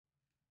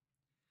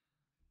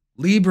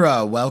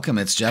Libra, welcome.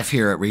 It's Jeff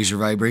here at Raise Your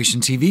Vibration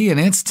TV, and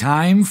it's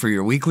time for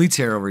your weekly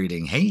tarot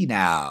reading. Hey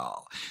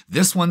now,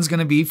 this one's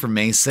going to be from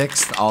May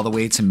 6th all the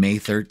way to May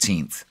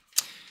 13th.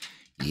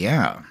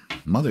 Yeah,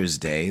 Mother's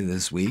Day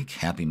this week.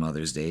 Happy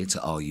Mother's Day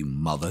to all you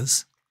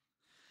mothers.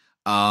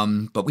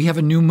 But we have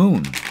a new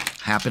moon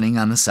happening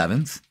on the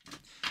 7th,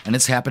 and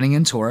it's happening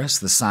in Taurus,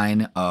 the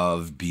sign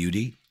of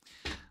beauty,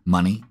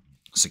 money,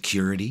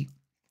 security,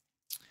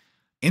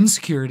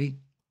 insecurity,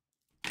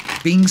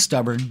 being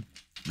stubborn,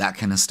 that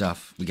kind of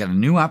stuff. We got a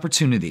new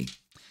opportunity.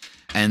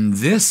 And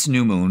this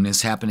new moon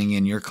is happening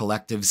in your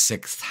collective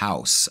 6th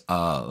house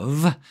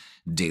of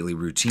daily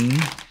routine,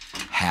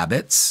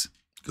 habits,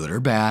 good or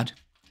bad,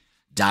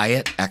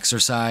 diet,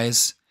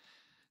 exercise,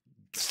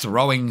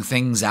 throwing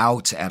things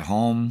out at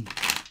home,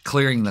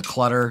 clearing the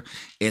clutter.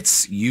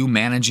 It's you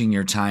managing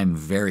your time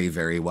very,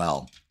 very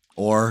well,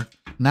 or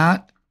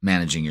not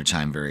managing your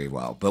time very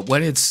well. But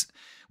what it's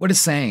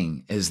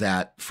saying is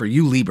that for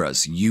you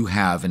Libras, you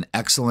have an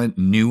excellent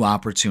new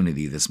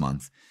opportunity this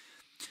month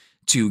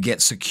to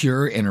get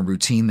secure in a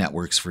routine that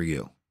works for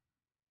you,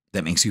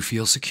 that makes you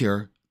feel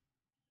secure,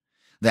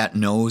 that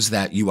knows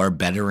that you are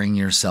bettering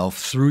yourself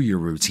through your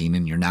routine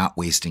and you're not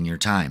wasting your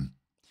time.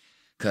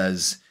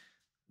 Because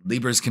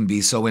Libras can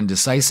be so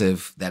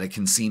indecisive that it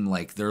can seem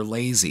like they're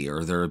lazy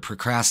or they're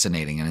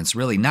procrastinating, and it's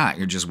really not.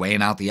 You're just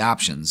weighing out the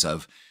options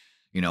of,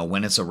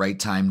 when it's the right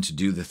time to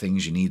do the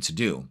things you need to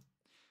do.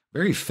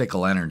 Very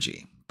fickle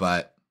energy,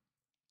 but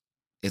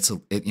it's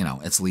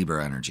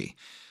Libra energy.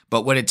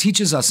 But what it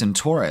teaches us in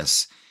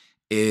Taurus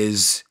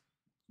is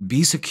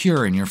be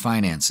secure in your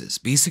finances.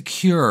 Be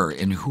secure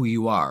in who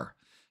you are.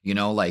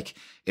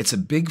 It's a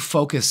big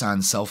focus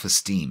on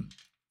self-esteem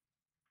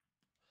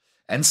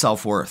and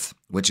self-worth,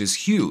 which is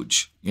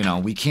huge.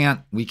 We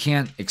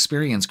can't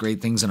experience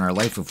great things in our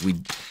life if we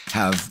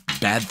have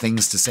bad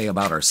things to say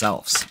about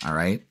ourselves, all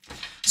right?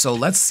 So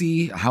let's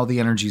see how the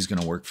energy is going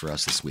to work for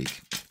us this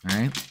week, all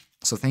right?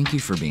 So thank you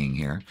for being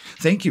here.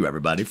 Thank you,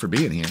 everybody, for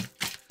being here.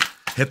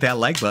 Hit that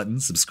like button.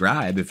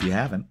 Subscribe if you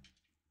haven't.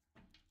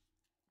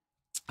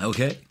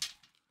 Okay.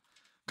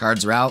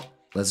 Cards are out.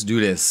 Let's do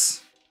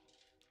this.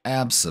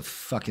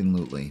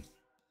 Abso-fucking-lutely.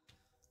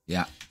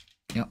 Yeah.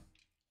 Yep.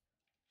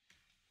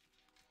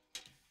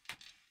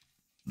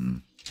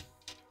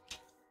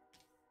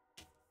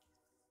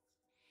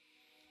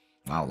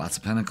 Wow, lots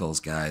of pentacles,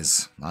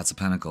 guys. Lots of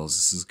pentacles.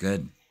 This is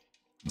good.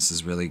 This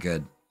is really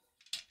good.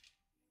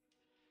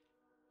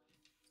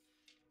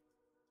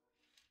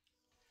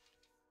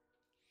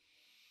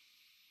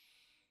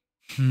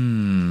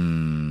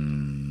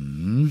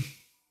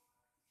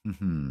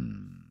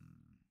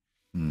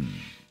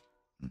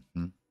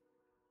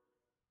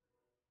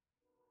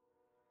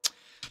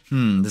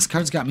 This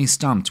card's got me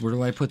stumped. Where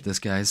do I put this,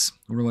 guys?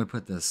 Where do I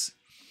put this?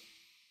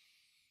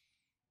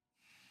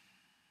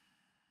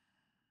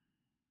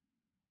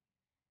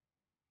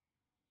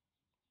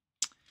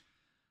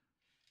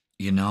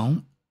 Come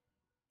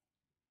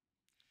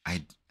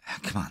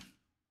on.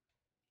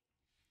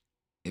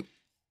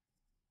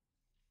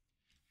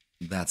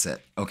 That's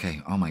it.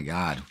 Okay. Oh my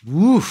God.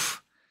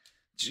 Woof.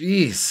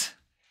 Jeez.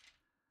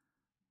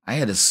 I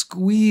had to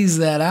squeeze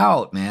that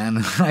out, man.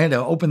 I had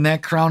to open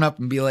that crown up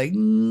and be like, it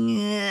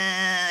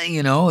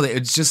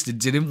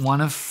didn't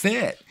want to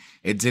fit.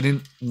 It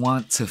didn't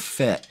want to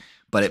fit,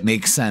 but it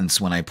makes sense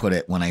when I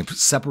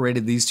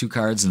separated these two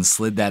cards and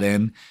slid that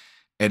in.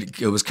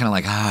 It was kind of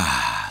like,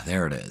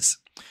 there it is.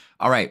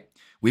 All right.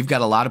 We've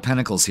got a lot of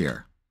pentacles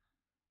here.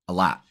 A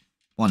lot.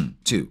 1,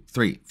 2,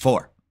 3,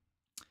 4.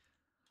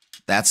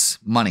 That's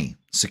money,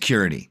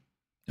 security,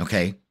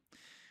 okay?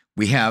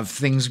 We have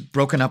things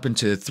broken up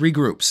into 3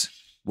 groups.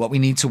 What we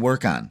need to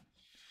work on,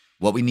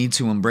 what we need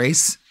to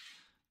embrace,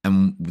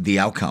 and the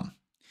outcome.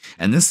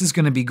 And this is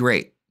going to be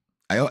great.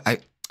 I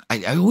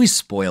always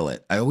spoil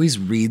it. I always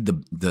read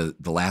the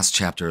last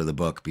chapter of the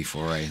book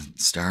before I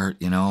start.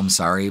 I'm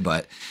sorry,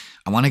 but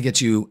I want to get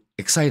you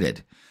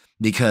excited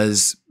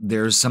because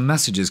there's some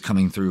messages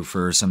coming through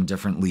for some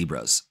different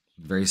Libras,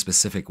 very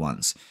specific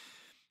ones.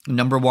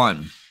 Number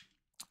 1.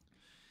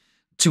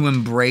 To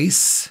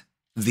embrace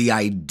the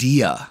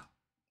idea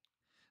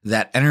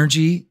that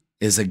energy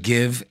is a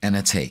give and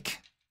a take.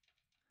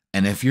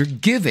 And if you're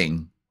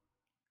giving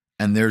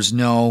and there's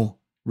no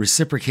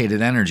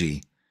reciprocated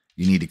energy,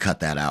 you need to cut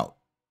that out.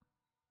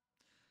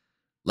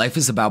 Life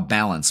is about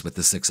balance with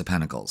the 6 of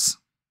Pentacles.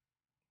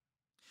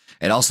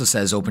 It also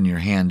says, open your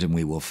hand and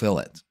we will fill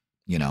it.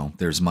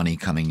 There's money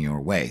coming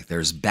your way.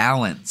 There's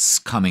balance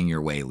coming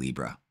your way,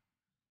 Libra.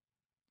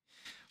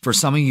 For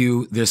some of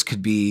you, this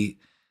could be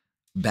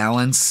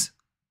balance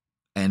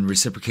and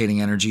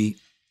reciprocating energy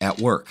at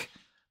work,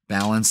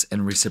 balance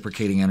and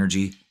reciprocating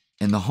energy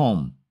in the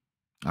home,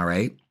 all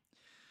right?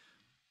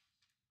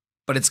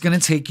 But it's going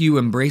to take you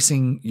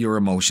embracing your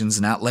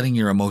emotions, not letting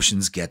your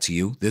emotions get to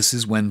you. This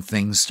is when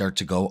things start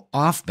to go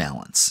off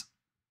balance.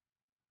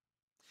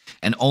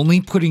 And only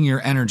putting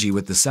your energy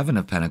with the 7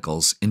 of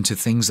Pentacles into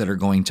things that are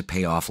going to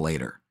pay off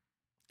later.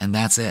 And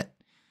that's it.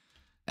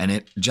 And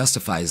it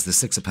justifies the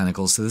 6 of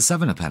Pentacles to the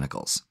 7 of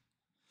Pentacles.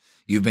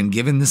 You've been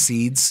given the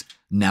seeds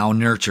Now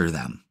nurture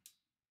them.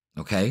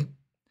 Okay?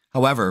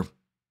 However,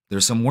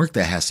 there's some work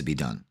that has to be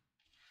done.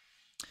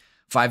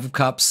 Five of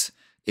Cups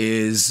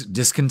is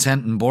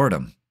discontent and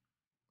boredom.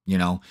 You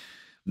know,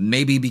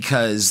 maybe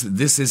because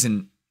this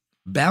isn't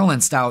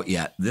balanced out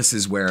yet, this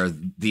is where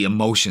the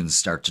emotions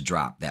start to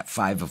drop. That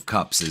Five of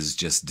Cups is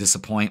just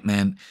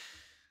disappointment,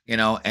 you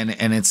know, and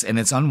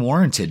it's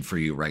unwarranted for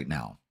you right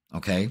now.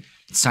 Okay?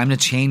 It's time to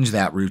change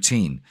that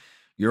routine.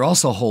 You're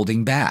also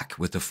holding back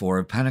with the Four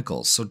of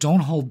Pentacles. So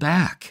don't hold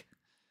back.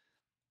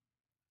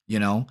 You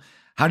know,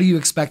 how do you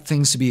expect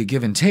things to be a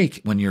give and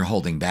take when you're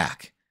holding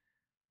back?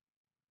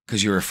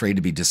 Because you're afraid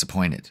to be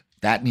disappointed.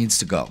 That needs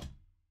to go.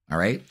 All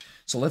right?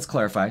 So let's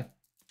clarify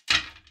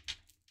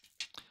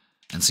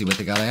and see what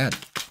they got to add.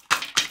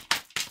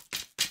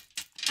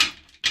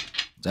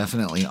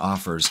 Definitely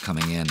offers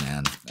coming in,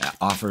 man.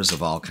 Offers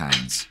of all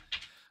kinds.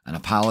 An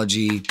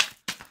apology.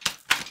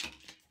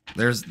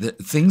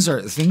 Things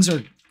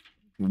are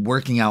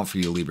working out for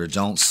you, Libra.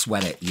 Don't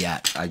sweat it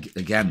yet.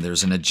 Again,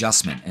 there's an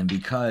adjustment. And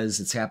because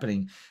it's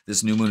happening,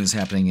 this new moon is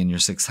happening in your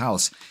 6th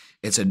house,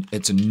 it's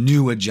a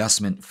new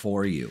adjustment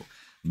for you.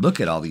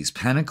 Look at all these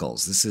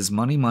pentacles. This is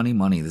money, money,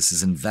 money. This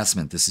is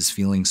investment. This is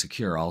feeling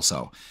secure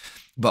also.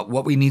 But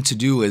what we need to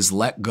do is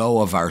let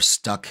go of our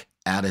stuck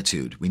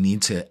attitude. We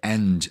need to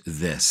end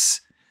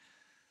this.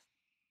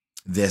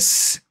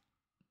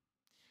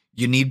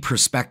 You need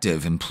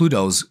perspective, and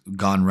Pluto's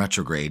gone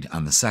retrograde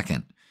on the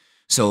 2nd.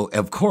 So,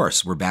 of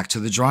course, we're back to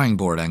the drawing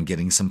board on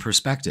getting some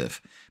perspective.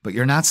 But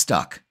you're not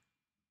stuck.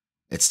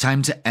 It's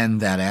time to end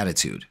that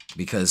attitude,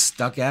 because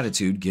stuck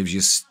attitude gives you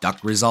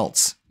stuck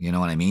results. You know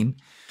what I mean?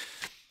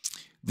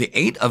 The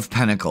 8 of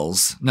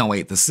Pentacles,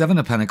 the 7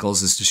 of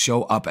Pentacles is to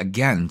show up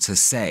again to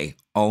say,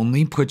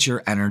 only put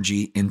your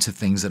energy into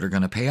things that are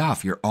going to pay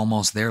off. You're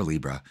almost there,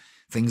 Libra.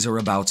 Things are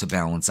about to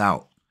balance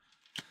out.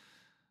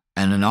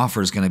 And an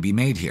offer is going to be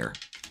made here,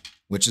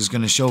 which is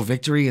going to show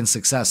victory and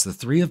success. The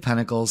 3 of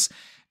Pentacles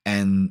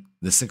and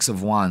the 6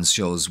 of Wands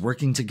shows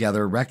working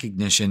together,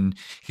 recognition.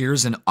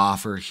 Here's an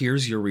offer.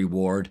 Here's your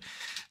reward.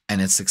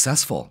 And it's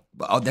successful.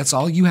 That's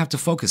all you have to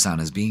focus on,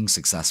 is being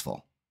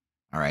successful.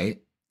 All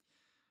right?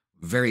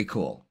 Very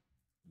cool.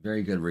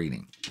 Very good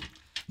reading.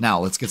 Now,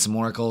 let's get some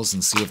oracles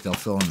and see if they'll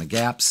fill in the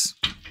gaps.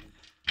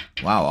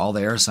 Wow, all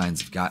the air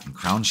signs have gotten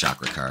crown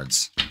chakra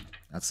cards.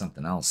 That's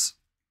something else.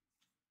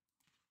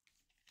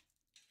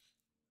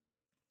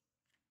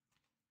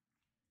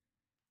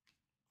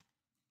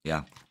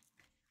 Yeah.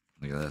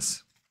 Look at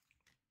this.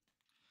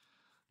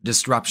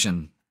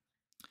 Disruption.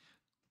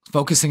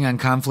 Focusing on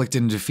conflict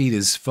and defeat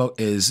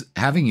is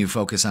having you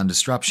focus on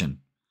disruption.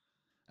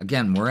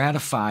 Again, we're at a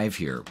 5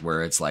 here,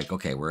 where it's like,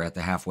 okay, we're at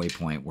the halfway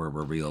point where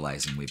we're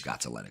realizing we've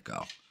got to let it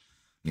go.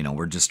 You know,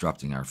 we're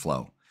disrupting our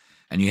flow.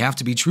 And you have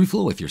to be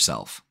truthful with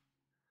yourself.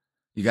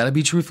 You got to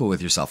be truthful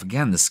with yourself.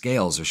 Again, the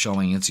scales are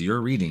showing it's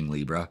your reading,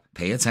 Libra.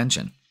 Pay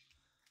attention.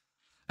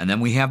 And then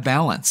we have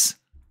balance.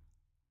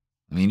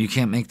 I mean, you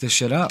can't make this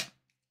shit up.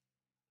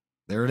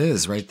 There it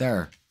is right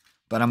there.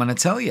 But I'm going to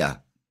tell you,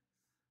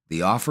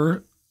 the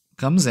offer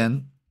comes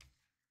in.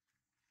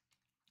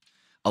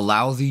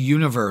 Allow the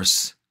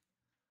universe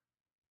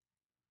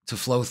to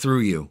flow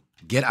through you.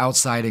 Get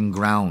outside and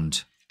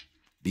ground,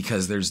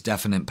 because there's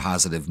definite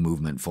positive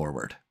movement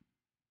forward.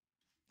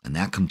 And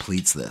that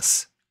completes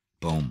this.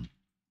 Boom.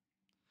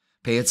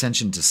 Pay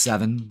attention to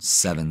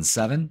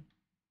 777.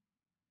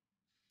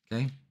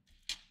 Okay.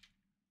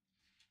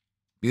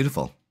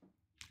 Beautiful.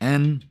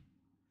 And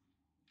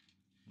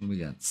what do we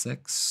got?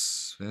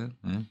 6.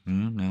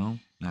 No,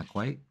 not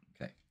quite.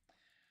 Okay.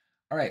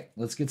 All right.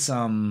 Let's get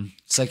some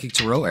Psychic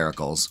Tarot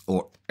oracles.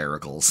 Or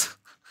oracles.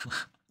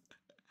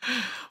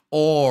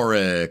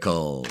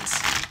 Oracles.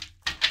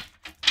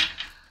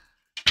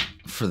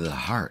 For the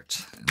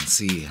heart. And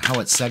see how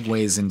it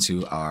segues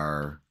into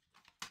our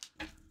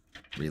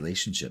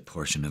relationship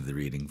portion of the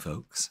reading,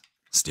 folks.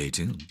 Stay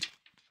tuned.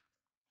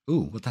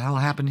 Ooh, what the hell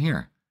happened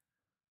here?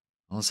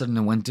 All of a sudden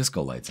it went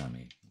disco lights on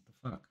me. What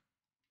the fuck?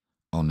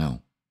 Oh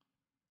no.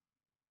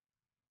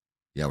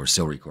 Yeah, we're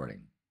still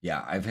recording.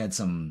 Yeah, I've had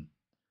some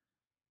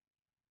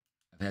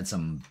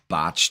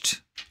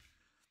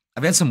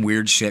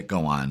weird shit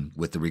go on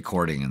with the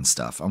recording and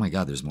stuff. Oh my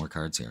God, there's more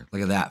cards here.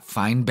 Look at that.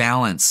 Find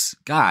balance.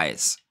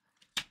 Guys,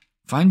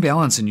 find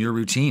balance in your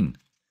routine.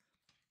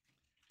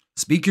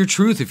 Speak your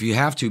truth if you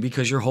have to,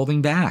 because you're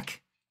holding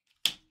back.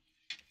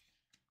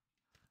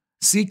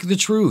 Seek the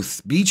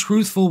truth. Be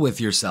truthful with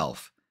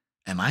yourself.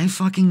 Am I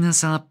fucking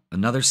this up?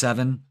 Another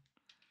 7?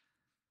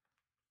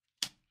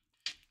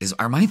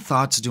 Are my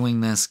thoughts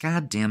doing this?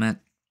 God damn it.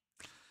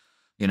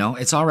 You know,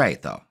 it's all right,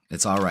 though.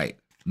 It's all right.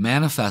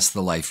 Manifest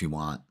the life you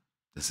want.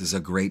 This is a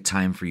great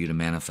time for you to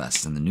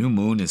manifest. And the new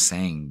moon is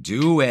saying,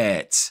 do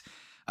it.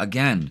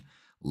 Again,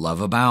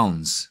 love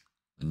abounds.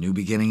 A new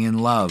beginning in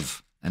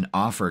love. An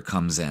offer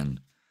comes in.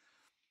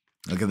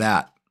 Look at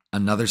that.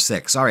 Another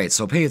 6. All right,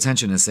 so pay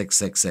attention to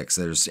 666.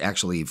 There's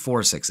actually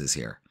 4 6s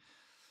here.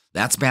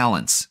 That's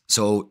balance.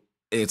 So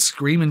it's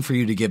screaming for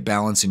you to get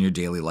balance in your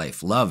daily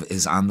life. Love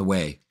is on the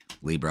way,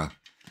 Libra.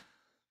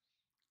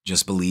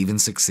 Just believe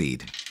and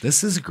succeed.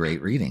 This is a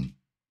great reading.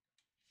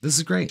 This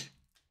is great.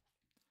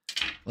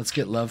 Let's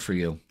get love for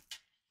you.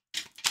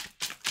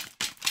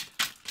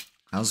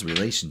 How's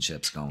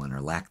relationships going,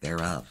 or lack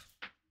thereof?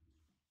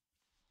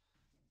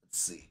 Let's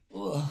see.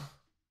 Ugh.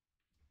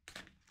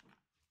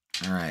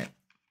 All right.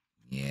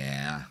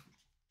 Yeah.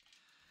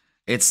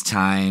 It's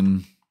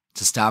time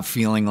to stop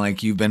feeling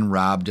like you've been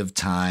robbed of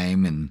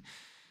time. And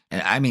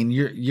I mean,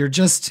 you're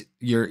just,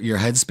 your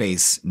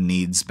headspace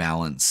needs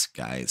balance,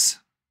 guys.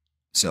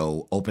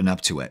 So open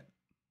up to it.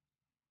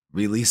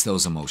 Release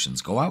those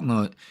emotions. Go out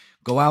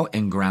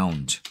and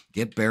ground.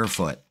 Get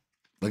barefoot.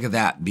 Look at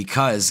that.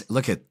 Because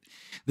look at,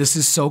 this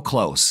is so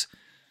close.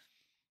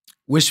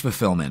 Wish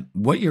fulfillment.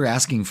 What you're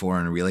asking for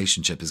in a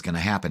relationship is going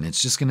to happen.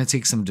 It's just going to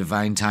take some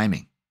divine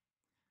timing.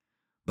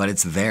 But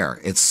it's there.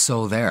 It's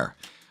so there.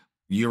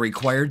 You're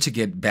required to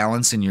get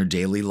balance in your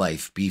daily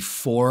life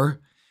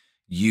before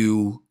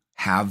you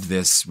have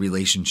this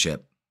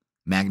relationship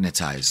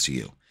magnetized to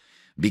you.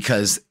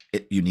 Because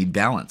you need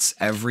balance.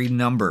 Every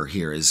number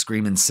here is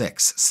screaming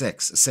 6,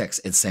 6, 6.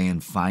 It's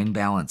saying find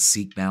balance,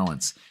 seek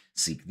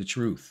the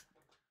truth.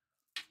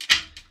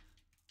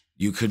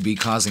 You could be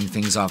causing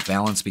things off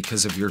balance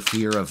because of your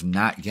fear of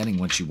not getting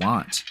what you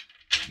want,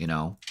 you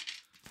know?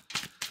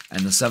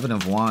 And the 7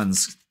 of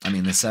Wands, I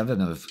mean, the 7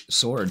 of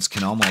Swords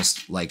can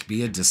almost like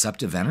be a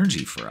deceptive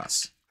energy for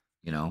us,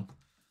 you know?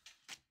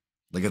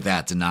 Look at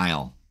that,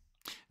 denial.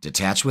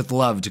 Detach with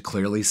love to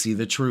clearly see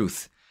the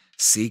truth.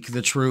 Seek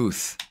the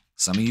truth.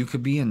 Some of you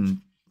could be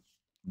in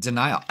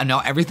denial. No,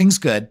 everything's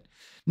good.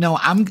 No,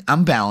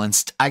 I'm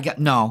balanced.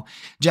 No.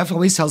 Jeff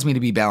always tells me to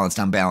be balanced.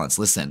 I'm balanced.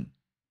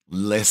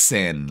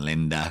 Listen,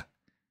 Linda.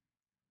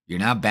 You're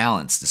not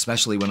balanced,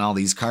 especially when all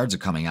these cards are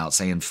coming out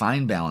saying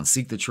find balance,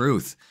 seek the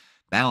truth.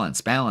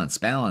 Balance, balance,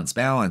 balance,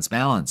 balance,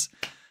 balance.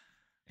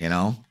 You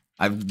know,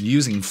 I'm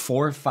using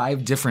 4 or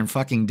 5 different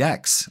fucking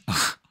decks.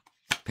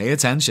 Pay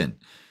attention.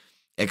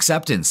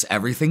 Acceptance.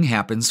 Everything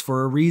happens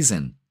for a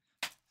reason.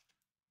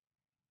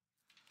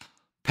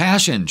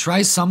 Passion.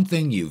 Try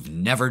something you've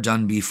never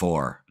done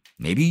before.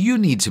 Maybe you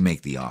need to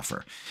make the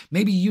offer.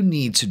 Maybe you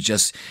need to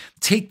just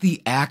take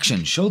the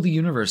action. Show the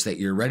universe that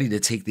you're ready to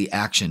take the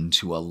action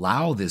to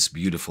allow this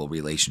beautiful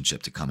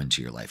relationship to come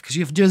into your life because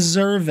you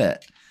deserve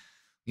it,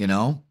 you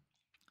know?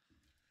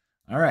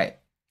 All right.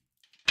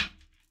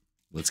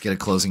 Let's get a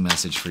closing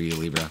message for you,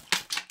 Libra.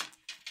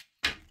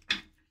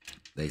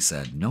 They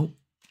said, nope,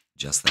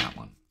 just that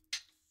one.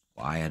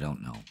 Why, I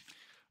don't know.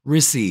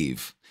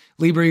 Receive.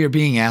 Libra, you're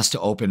being asked to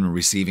open and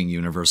receiving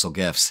universal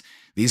gifts.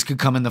 These could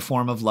come in the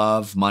form of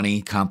love,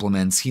 money,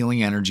 compliments,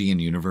 healing energy, and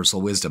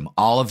universal wisdom.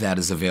 All of that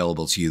is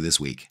available to you this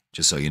week,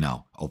 just so you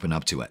know. Open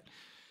up to it.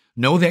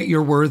 Know that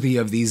you're worthy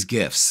of these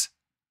gifts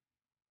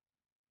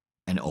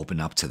and open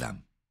up to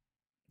them.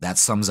 That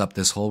sums up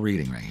this whole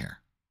reading right here.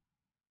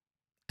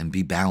 And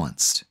be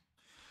balanced.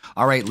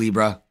 All right,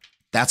 Libra,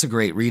 that's a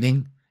great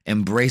reading.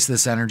 Embrace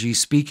this energy.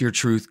 Speak your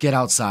truth. Get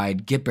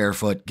outside. Get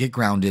barefoot. Get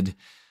grounded.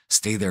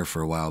 Stay there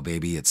for a while,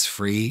 baby. It's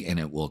free and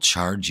it will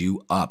charge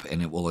you up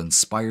and it will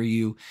inspire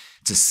you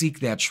to seek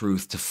that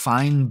truth, to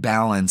find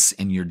balance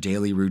in your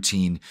daily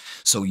routine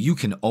so you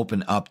can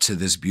open up to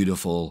this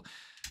beautiful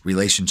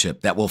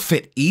relationship that will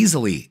fit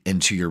easily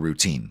into your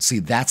routine. See,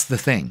 that's the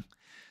thing.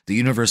 The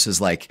universe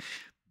is like,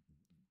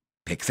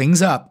 pick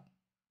things up.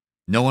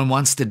 No one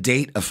wants to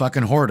date a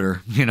fucking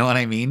hoarder, you know what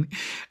I mean?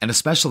 And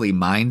especially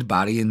mind,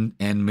 body,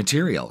 and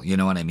material, you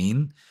know what I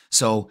mean?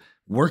 So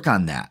work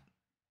on that.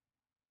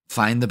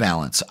 Find the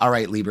balance. All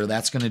right, Libra,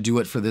 that's going to do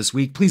it for this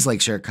week. Please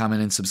like, share,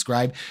 comment, and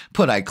subscribe.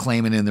 Put I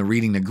claim it in the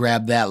reading to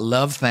grab that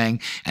love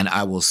thing, and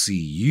I will see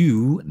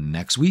you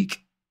next week.